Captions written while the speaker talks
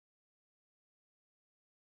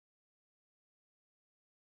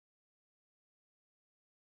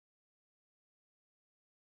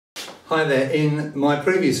Hi there, in my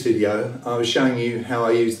previous video I was showing you how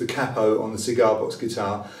I use the capo on the cigar box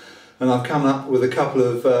guitar, and I've come up with a couple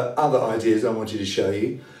of other ideas I wanted to show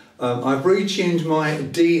you. I've retuned my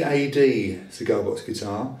DAD cigar box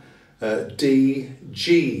guitar, D,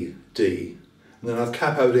 G, D, and then I've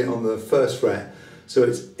capoed it on the first fret, so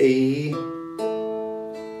it's E,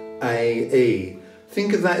 A, E.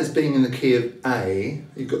 Think of that as being in the key of A.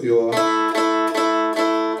 You've got your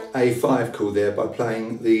A5 chord there by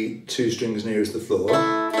playing the two strings nearest the floor,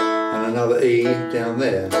 and another E down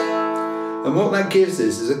there. And what that gives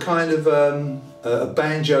us is a kind of a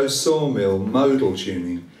banjo sawmill modal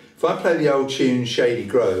tuning. If I play the old tune Shady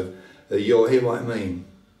Grove, you'll hear what I mean.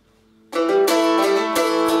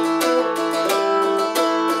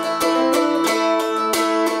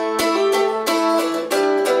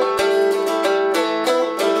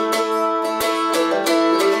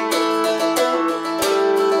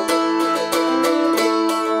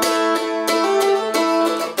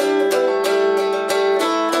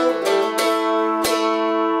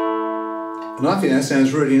 And I think that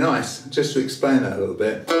sounds really nice. Just to explain that a little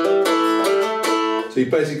bit. So you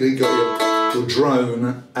basically got your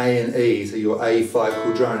drone A and E, so your A5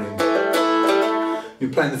 chord droning.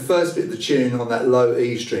 You're playing the first bit of the tune on that low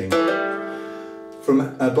E string.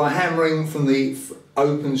 By hammering from the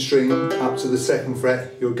open string up to the second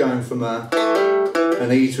fret, you're going from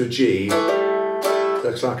an E to a G.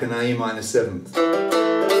 That's like an A minor seventh.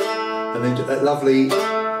 And then that lovely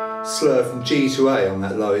slur from G to A on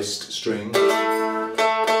that lowest string,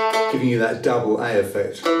 giving you that double A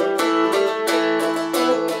effect.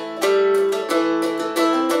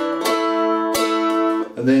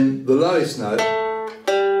 And then the lowest note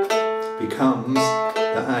becomes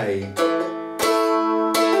the A.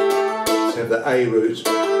 So you have the A root,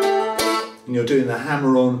 and you're doing the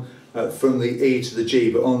hammer on from the E to the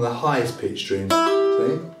G, but on the highest pitch string.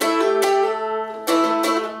 See?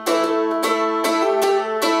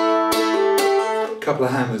 Couple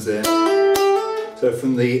of hammers there. So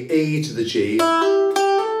from the E to the G,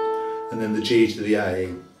 and then the G to the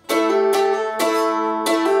A.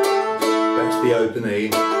 Back to the open E.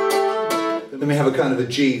 Then we have a kind of a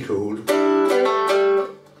G chord,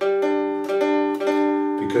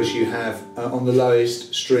 because you have on the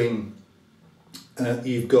lowest string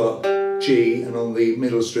you've got G, and on the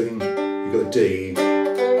middle string you've got D. So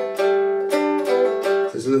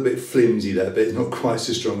it's a little bit flimsy, that bit, not quite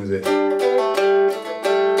so strong as it.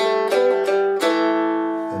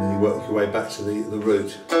 Work your way back to the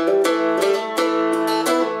root.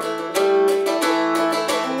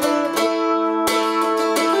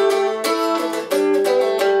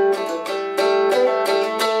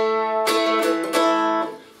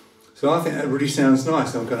 So I think that really sounds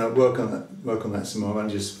nice. I'm going to work on that some more. I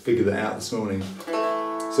just figured that out this morning.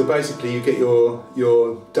 So basically, you get your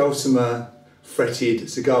Dulci-Strummer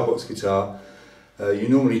fretted cigar box guitar. You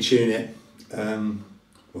normally tune it.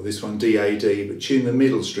 Well, this one D-A-D, but tune the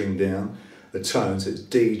middle string down a tone, so it's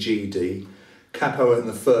D-G-D. Capo it in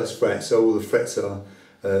the first fret, so all the frets are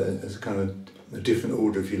as a kind of a different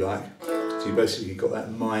order, if you like. So you basically got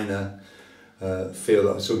that minor feel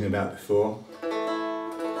that I was talking about before.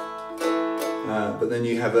 But then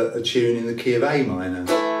you have a tune in the key of A minor,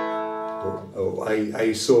 or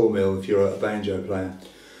A sawmill if you're a banjo player.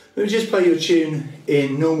 Let me just play you a tune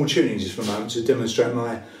in normal tuning just for a moment to demonstrate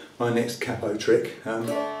my next capo trick. I'm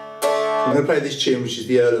going to play this tune, which is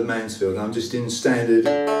the Earl of Mansfield. I'm just in standard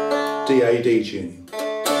DAD tuning.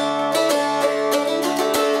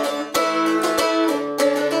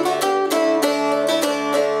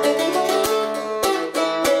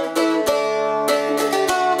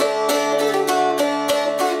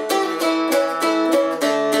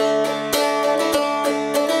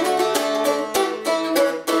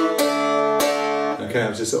 Okay,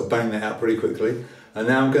 I've just sort of banged that out pretty quickly. And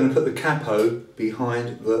now I'm going to put the capo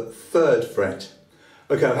behind the third fret.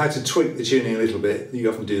 Okay, I've had to tweak the tuning a little bit. You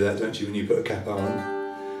often do that, don't you, when you put a capo on?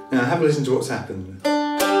 Now have a listen to what's happened.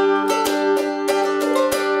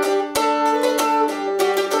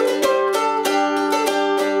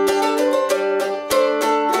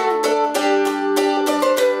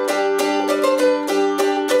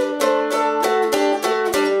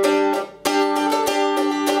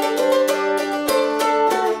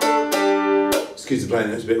 Excuse the playing,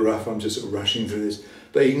 it's a bit rough, I'm just sort of rushing through this.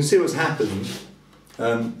 But you can see what's happened.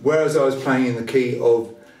 Whereas I was playing in the key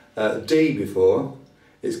of D before,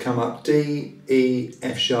 it's come up D, E,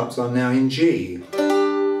 F sharp, so I'm now in G.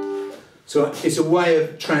 So it's a way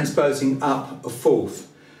of transposing up a fourth.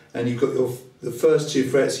 And you've got the first two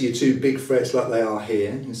frets, your two big frets like they are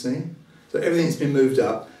here, you see? So everything's been moved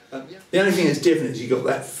up. The only thing that's different is you've got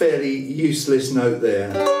that fairly useless note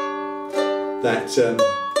there. that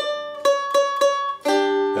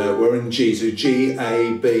we're in G, so G,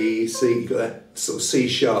 A, B, C, you've got that sort of C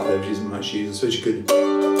sharp there, which isn't much use. I suppose you could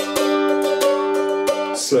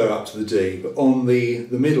slow up to the D, but on the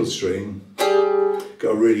middle string,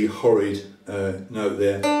 got a really horrid note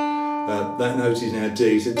there. That note is now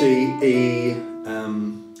D, so D, E,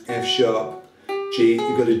 F sharp, G,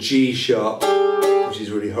 you've got a G sharp, which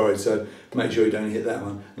is really horrid, so make sure you don't hit that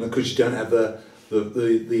one. And of course you don't have the what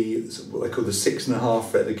they call the 6.5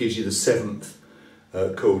 fret that gives you the 7th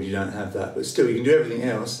chord, you don't have that, but still you can do everything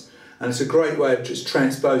else, and it's a great way of just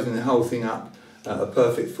transposing the whole thing up a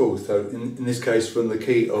perfect fourth, so in this case from the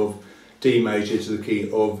key of D major to the key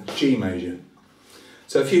of G major.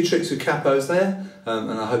 So a few tricks with capos there,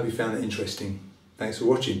 and I hope you found it interesting. Thanks for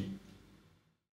watching.